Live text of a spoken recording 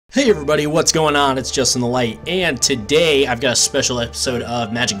Hey everybody, what's going on? It's JUSTINTHElight, and today I've got a special episode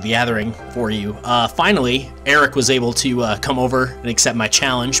of Magic the Gathering for you. Finally, Eric was able to come over and accept my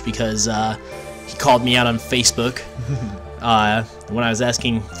challenge because he called me out on Facebook when I was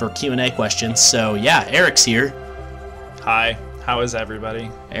asking for Q&A questions. So yeah, Eric's here. Hi, how is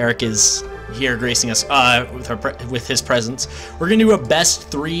everybody? Eric is here gracing us with his presence. We're gonna do a best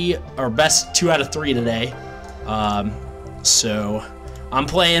 3 or best 2 out of 3 today. So I'm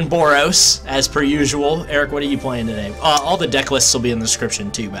playing Boros as per usual. Eric, what are you playing today? All the deck lists will be in the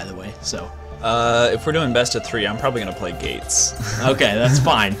description too, by the way. So if we're doing best of 3, I'm probably gonna play Gates. okay, that's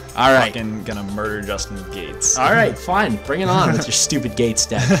fine. All right, Fucking gonna murder Justin with Gates. all right, fine. Bring it on with your stupid Gates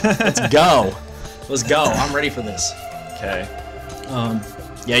deck. Let's go. Let's go. I'm ready for this. Okay.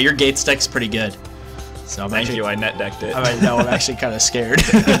 Yeah, your Gates deck's pretty good. So Thank you. I net decked it. I know. I'm actually kind of scared.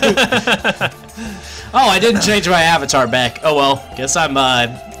 Oh, I didn't change my avatar back. Oh well. Guess I'm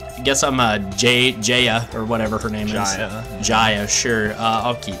Jaya or whatever her name is. Jaya. Sure.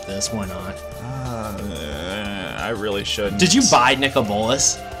 I'll keep this. Why not? I really shouldn't. Did you buy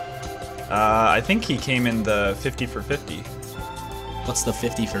Nicobolus? I think he came in the 50 for 50. What's the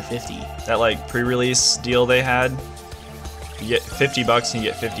 50 for 50? That like pre-release deal they had. You get $50 and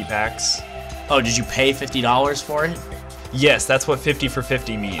you get 50 packs. Oh, did you pay $50 for it? Yes, that's what 50 for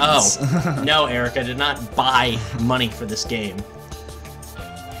 50 means. Oh, no, Eric, I did not buy money for this game.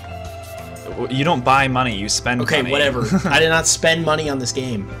 You don't buy money, you spend money. Okay, whatever. I did not spend money on this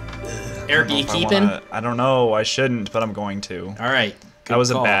game. Eric, are you keeping? I don't know, I shouldn't, but I'm going to. All right. That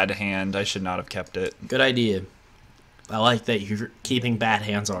was a bad hand. I should not have kept it. Good idea. I like that you're keeping bad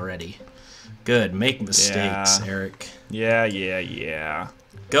hands already. Good. Make mistakes, Eric. Yeah.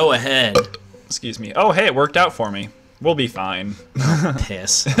 Go ahead. Excuse me. Oh, hey, it worked out for me. We'll be fine. Oh,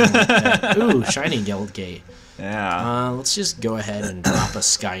 piss. Ooh, shiny Guild Gate. Yeah. Let's just go ahead and drop a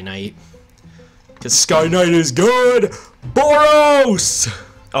Skyknight. Because Skyknight is good! Boros!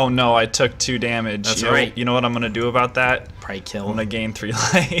 Oh no, I took 2 damage. That's right. You know what I'm going to do about that? Probably kill. I'm going to gain 3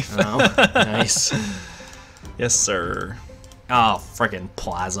 life. Oh, nice. Yes, sir. Oh, frickin'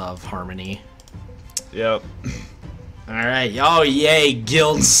 Plaza of Harmony. Yep. Alright. Oh, yay,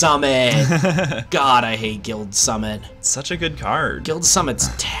 Guild Summit. God, I hate Guild Summit. It's such a good card. Guild Summit's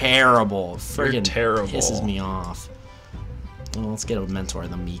terrible. Friggin' terrible. Pisses me off. Well, let's get a Mentor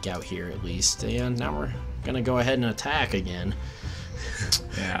the Meek out here at least. And now we're gonna go ahead and attack again.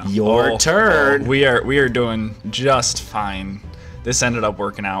 Yeah. Your turn. Oh, we are doing just fine. This ended up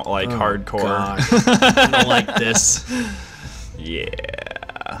working out like hardcore. God. I don't like this. Yeah.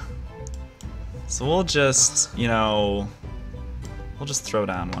 So we'll just, we'll just throw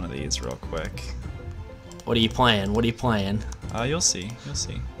down one of these real quick. What are you playing? What are you playing? You'll see. You'll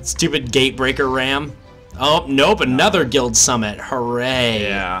see. Stupid Gatebreaker Ram. Oh, nope, another Guild Summit. Hooray.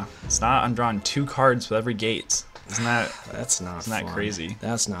 Yeah. It's not, I'm drawing 2 cards with every gate. Isn't that Isn't that fun. crazy?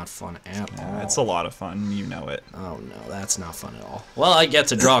 That's not fun at all. It's a lot of fun, you know it. Oh no, that's not fun at all. Well, I get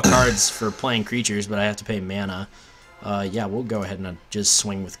to draw cards for playing creatures, but I have to pay mana. Yeah, we'll go ahead and just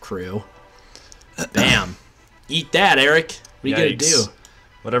swing with crew. Bam. Eat that, Eric. What are you gonna do?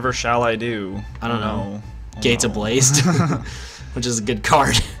 Whatever shall I do? I don't know. Gates Ablazed, which is a good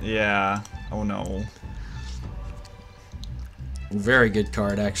card. Yeah. Oh no. Very good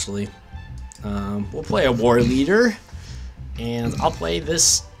card, actually. We'll play a Warleader, and I'll play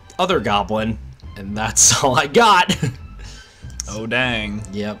this other Goblin, and that's all I got. Oh dang.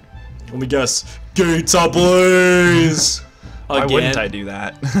 Yep. Let me guess. Gates Ablaze! Why wouldn't I do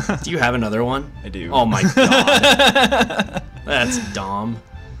that? Do you have another one? I do. Oh my god. That's dumb.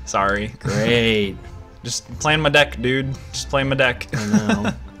 Sorry. Great. Just playing my deck, dude. Just playing my deck. I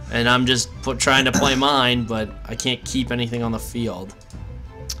know. And I'm just trying to play mine, but I can't keep anything on the field.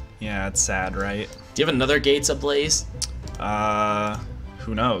 Yeah, it's sad, right? Do you have another Gates Ablaze?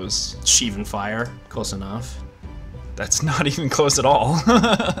 Who knows? Sheevan Fire. Close enough. That's not even close at all.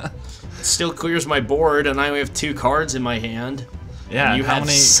 It still clears my board, and I only have 2 cards in my hand. Yeah, you how have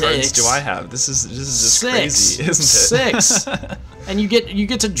many 6. cards do I have? This is just 6. crazy, isn't it? 6. And you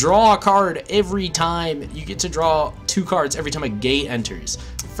get to draw a card every time. You get to draw 2 cards every time a gate enters.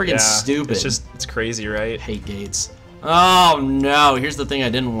 Friggin' stupid. It's crazy, right? Hate gates. Oh no, here's the thing I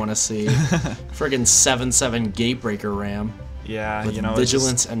didn't want to see. Friggin' 7/7 Gatebreaker Ram. Yeah, with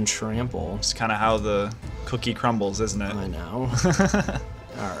Vigilance and Trample. It's kind of how the cookie crumbles, isn't it? I know.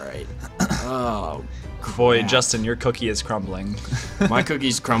 Alright. Oh, crap. Boy, Justin, your cookie is crumbling. My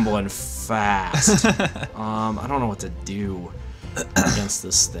cookie's crumbling fast. I don't know what to do against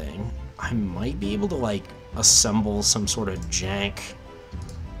this thing. I might be able to, like, assemble some sort of jank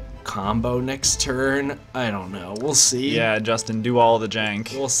combo next turn. I don't know. We'll see. Yeah, Justin, do all the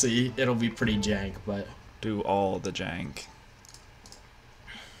jank. We'll see. It'll be pretty jank, but... Do all the jank.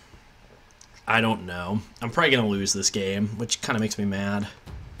 I don't know. I'm probably going to lose this game, which kind of makes me mad.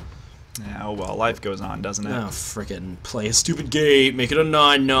 Yeah, oh well, life goes on, doesn't it? Oh, frickin' play a stupid gate, make it a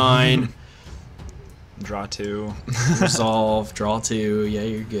 9/9. Draw 2. Resolve, draw 2. Yeah,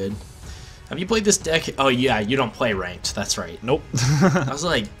 you're good. Have you played this deck? Oh, yeah, you don't play ranked. That's right. Nope. I was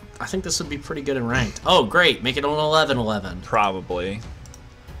like, I think this would be pretty good in ranked. Oh, great. Make it an 11/11. Probably.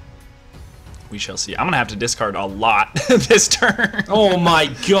 We shall see. I'm going to have to discard a lot this turn. Oh, my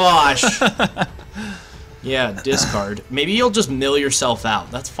gosh. Yeah, discard. Maybe you'll just mill yourself out.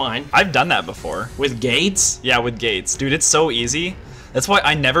 That's fine. I've done that before. With gates? Yeah, with gates. Dude, it's so easy. That's why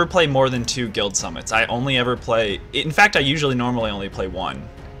I never play more than 2 guild summits. I only ever play... In fact, I usually normally only play 1.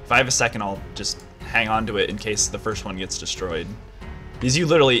 If I have a second, I'll just hang on to it in case the first one gets destroyed. Because you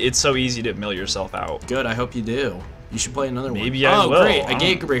literally... It's so easy to mill yourself out. Good, I hope you do. You should play another one. Maybe I will. Oh, great. A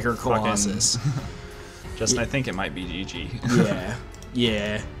Gatebreaker Colossus. Justin, I think it might be GG. Yeah.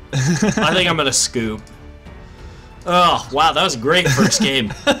 Yeah. I think I'm going to scoop. Oh, wow, that was a great first game.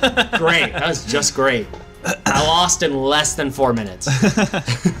 Great, that was just great. I lost in less than 4 minutes.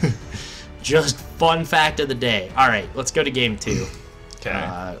 Just fun fact of the day. All right, let's go to game 2. Okay.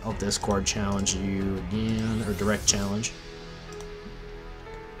 I'll Discord challenge you again, or direct challenge.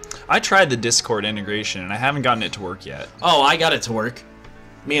 I tried the Discord integration, and I haven't gotten it to work yet. Oh, I got it to work.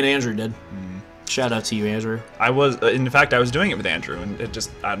 Me and Andrew did. Shout out to you, Andrew. In fact, I was doing it with Andrew, and it just,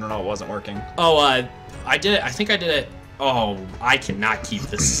 I don't know, it wasn't working. Oh, I did it. I think I did it. Oh, I cannot keep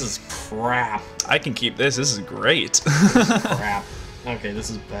this. This is crap. I can keep this. This is great. This is crap. Okay, this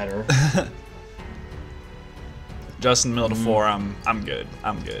is better. Justin milled to 4. I'm good.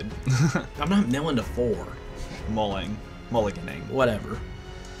 I'm good. I'm not milling to 4. Mulliganing. Whatever.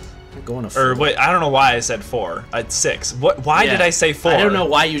 I'm going to 4. Or wait, I don't know why I said 4. It's 6. What? Why did I say 4? I don't know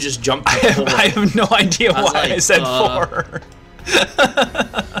why you just jumped to 4. I have no idea why like, I said 4.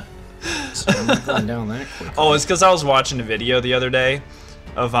 So I'm not going down that quick. Oh, it's because I was watching a video the other day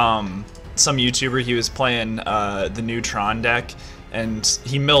of some YouTuber. He was playing the new Tron deck, and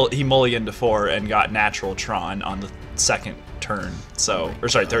he mulliganed to 4 and got natural Tron on the 2nd turn. So, or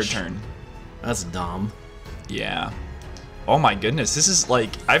sorry, 3rd turn. That's dumb. Yeah. Oh my goodness, this is like,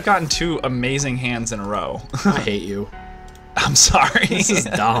 I've gotten 2 amazing hands in a row. I hate you. I'm sorry. This is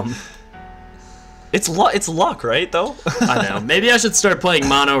dumb. It's luck, right, though? I know. Maybe I should start playing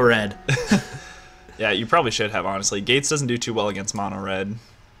mono red. Yeah, you probably should have, honestly. Gates doesn't do too well against mono red.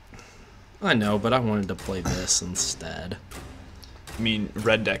 I know, but I wanted to play this instead. I mean,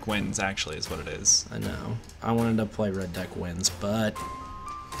 red deck wins, actually, is what it is. I know. I wanted to play red deck wins, but...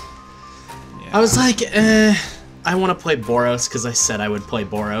 Yeah. I was like, I want to play Boros because I said I would play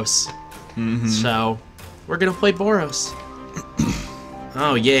Boros. So, we're going to play Boros.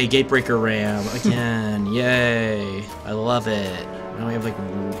 Oh, yay, Gatebreaker Ram. Again, yay. I love it. Now we have like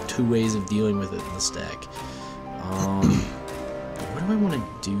 2 ways of dealing with it in this deck. What do I want to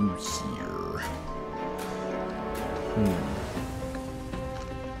do here?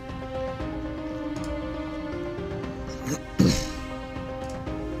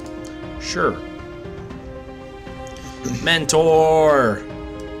 Sure. Mentor!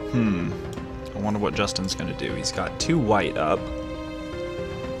 I wonder what Justin's going to do. He's got 2 white up.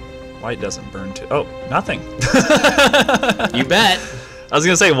 White doesn't burn too. Oh, nothing. You bet. I was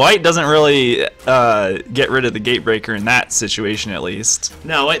gonna say white doesn't really get rid of the Gatebreaker in that situation, at least.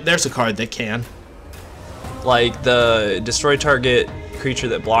 No, there's a card that can. Like the destroy target creature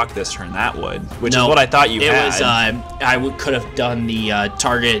that blocked this turn, that would, which No, is what I thought you had. It was could have done the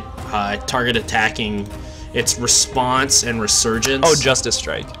target attacking its response and resurgence. Oh, Justice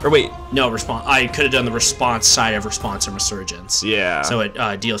Strike. Or wait. No, response. I could have done the response side of response and resurgence. Yeah. So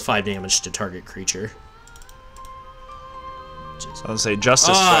it deals 5 damage to target creature. I would say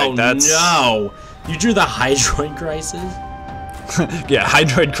Justice Strike. That's no! You drew the Hydroid Krasis? yeah,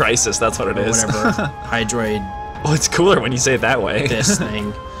 Hydroid Krasis. That's what it is. Whatever. Hydroid. Well, it's cooler when you say it that way. This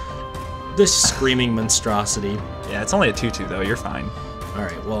thing. This screaming monstrosity. Yeah, it's only a 2/2 though. You're fine.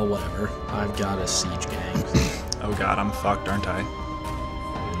 Alright, well, whatever. I've got a siege gang. Oh god, I'm fucked, aren't I? No.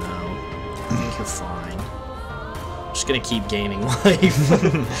 I think you're fine. I'm just gonna keep gaining life.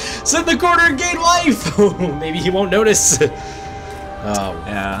 Sit in the corner and gain life! Maybe he won't notice. Oh,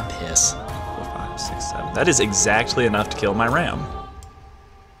 yeah. Piss. 4, 5, 6, 7. That is exactly enough to kill my ram.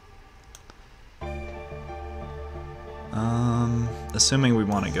 Assuming we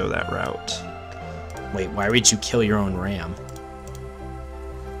want to go that route. Wait, why would you kill your own ram?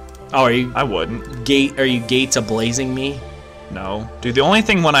 Oh, are you? I wouldn't. Are you gates ablazing me? No. Dude, the only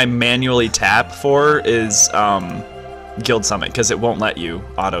thing when I manually tap for is Guild Summit, because it won't let you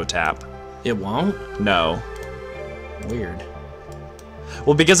auto-tap. It won't? No. Weird.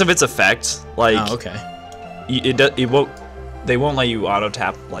 Well, because of its effect, like... Oh, okay. They won't let you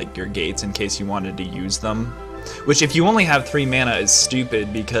auto-tap, like, your gates in case you wanted to use them. Which, if you only have 3 mana, is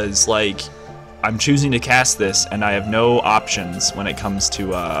stupid, because, like, I'm choosing to cast this, and I have no options when it comes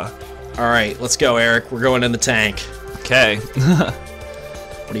to, Alright, let's go, Eric. We're going in the tank. Okay. What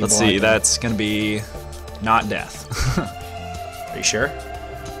are you Let's see, that's gonna be not death. Are you sure?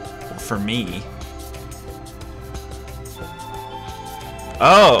 For me.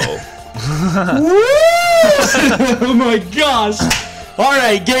 Oh. Oh my gosh!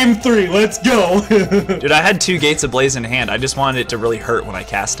 Alright, game 3, let's go! Dude, I had 2 Gates Ablaze in hand. I just wanted it to really hurt when I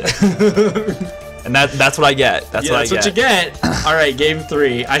cast it. And that's what I get. That's what you get. Alright, game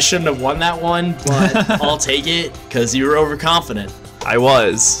 3. I shouldn't have won that one, but I'll take it, because you were overconfident. I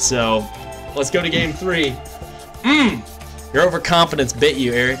was. So, let's go to game 3. Your overconfidence bit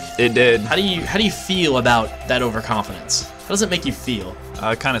you, Eric. It did. How do you feel about that overconfidence? How does it make you feel?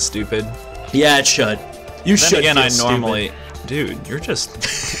 Kind of stupid. Yeah, it should. You should. Then again, feel I stupid. normally... Dude, you're just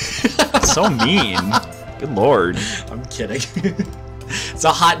so mean. Good lord. I'm kidding. It's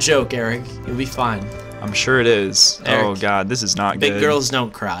a hot joke, Eric. You'll be fine. I'm sure it is. Eric, oh god, this is not good. Big girls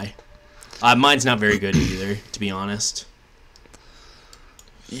don't cry. Mine's not very good either, to be honest.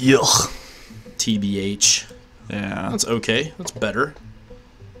 Yuck. TBH. Yeah. That's okay. That's better.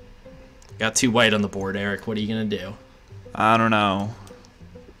 Got 2 white on the board, Eric. What are you gonna do? I don't know.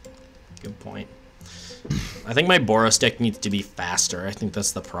 Good point. I think my Boros deck needs to be faster. I think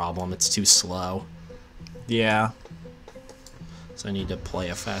that's the problem. It's too slow. Yeah. So I need to play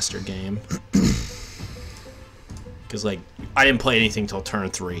a faster game. Because, like, I didn't play anything till turn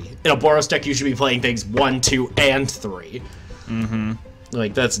 3. In a Boros deck, you should be playing things 1, 2, and 3. Mm-hmm.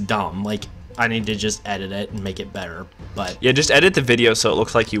 Like, that's dumb. Like, I need to just edit it and make it better. But yeah, just edit the video so it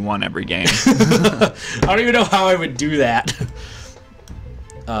looks like you won every game. I don't even know how I would do that.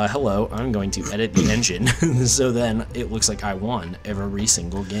 Hello, I'm going to edit the engine so then it looks like I won every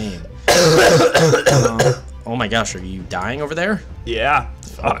single game. Oh my gosh, are you dying over there? Yeah.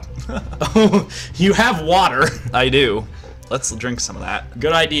 Fuck. Oh, you have water. I do. Let's drink some of that.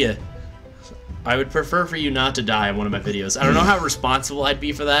 Good idea. I would prefer for you not to die in one of my videos. I don't know how responsible I'd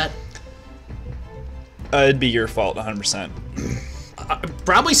be for that. It'd be your fault, 100%.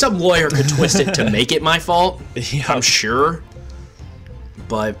 Probably some lawyer could twist it to make it my fault. Yeah. I'm sure.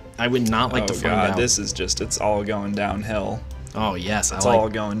 But I would not like to find out. This is just, it's all going downhill. Oh, yes. It's all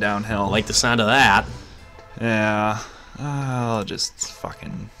going downhill. I like the sound of that. Yeah. I'll just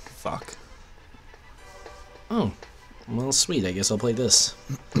fucking fuck. Oh. Well, sweet. I guess I'll play this.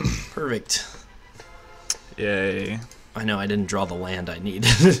 Perfect. Yay. I know, I didn't draw the land I need.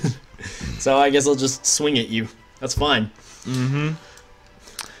 So I guess I'll just swing at you. That's fine. Mm-hmm.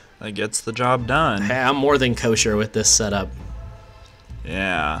 That gets the job done. Hey, I'm more than kosher with this setup.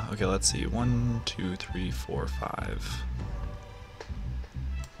 Yeah. Okay, let's see. 1, 2, 3, 4, 5.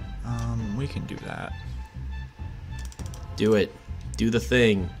 We can do that. Do it. Do the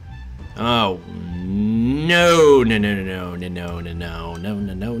thing. Oh no no no no no no no no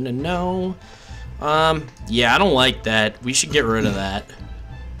no no no no. Yeah, I don't like that. We should get rid of that.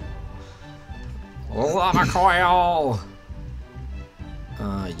 Lava Coil.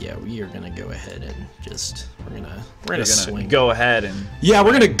 Yeah, we are gonna go ahead and just we're gonna swing. Go ahead and Yeah,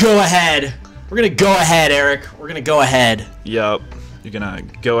 we're gonna go ahead. We're gonna go ahead, Eric. We're gonna go ahead. Yup. You're gonna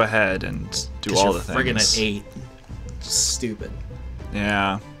go ahead and do all the things. Friggin' at 8. Stupid.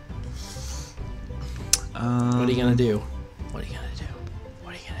 Yeah. What are you gonna do? What are you gonna do?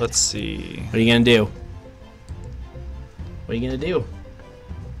 What are you gonna do? Let's see. What are you gonna do? What are you gonna do?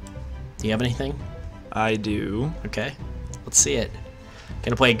 Do you have anything? I do. Okay. Let's see it.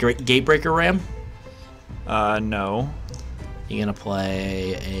 Gonna play Gatebreaker Ram? No. You gonna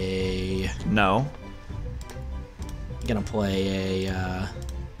play a... No. You gonna play a...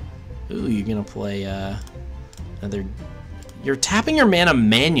 Ooh, you're gonna play another... You're tapping your mana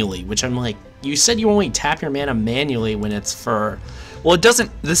manually, which I'm like... You said you only tap your mana manually when it's for... Well, it doesn't...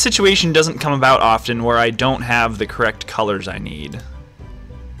 The situation doesn't come about often where I don't have the correct colors I need.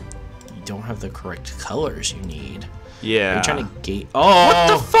 You don't have the correct colors you need. Yeah. Are you trying to gate... Oh! What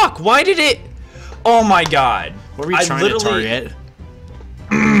the fuck? Why did it... Oh my god. What were you trying to target?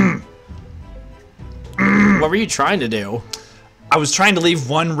 What were you trying to do? I was trying to leave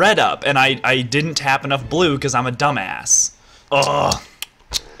 1 red up, and I didn't tap enough blue because I'm a dumbass. Ugh.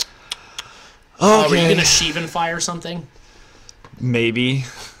 Oh, were you gonna Sheevan fire something? Maybe.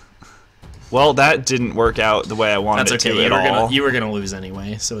 Well, that didn't work out the way I wanted That's it okay. to at all. You were gonna lose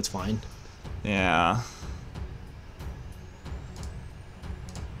anyway, so it's fine. Yeah.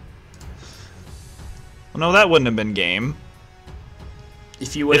 Well, no, that wouldn't have been game.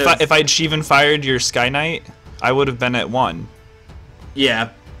 If you would have... If I'd even fired your Skyknight, I would have been at 1. Yeah.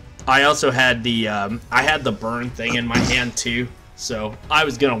 I also had the I had the burn thing in my hand too, so I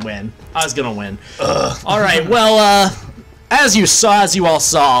was gonna win. All right, well, as you all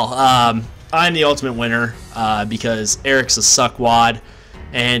saw, I'm the ultimate winner because ERIK'S a suckwad,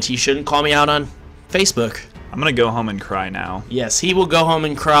 and he shouldn't call me out on Facebook. I'm gonna go home and cry now. Yes, he will go home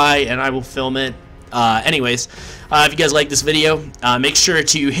and cry, and I will film it. Anyways, if you guys like this video, make sure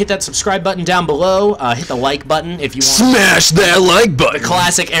to hit that subscribe button down below. Hit the like button if you want. Smash that like button! The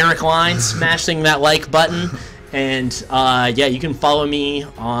classic ERIK line, smashing that like button. And, yeah, you can follow me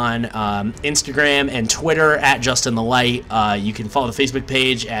on Instagram and Twitter at JUSTinTHElight. You can follow the Facebook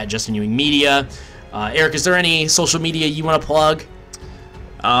page at Justin Ewing Media. ERIK, is there any social media you want to plug?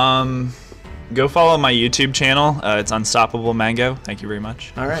 Go follow my YouTube channel. It's Unstoppable Mango. Thank you very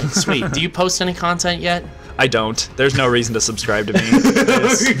much. All right, sweet. Do you post any content yet? I don't. There's no reason to subscribe to me.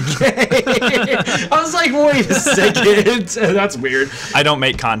 Okay. I was like, wait a second. That's weird. I don't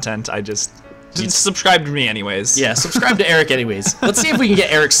make content. I just subscribe to me anyways. Yeah, subscribe to ERIK anyways. Let's see if we can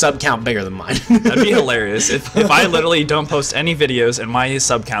get ERIK's sub count bigger than mine. That'd be hilarious. If I literally don't post any videos and my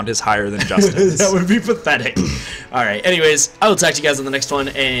sub count is higher than Justin's. That would be pathetic. All right, anyways, I will talk to you guys on the next one,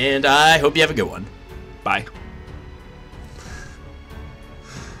 and I hope you have a good one. Bye.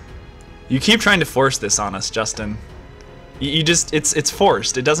 You keep trying to force this on us, Justin. You just, it's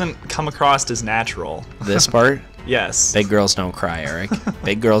forced. It doesn't come across as natural. This part? Yes. Big girls don't cry, ERIK.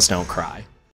 Big girls don't cry.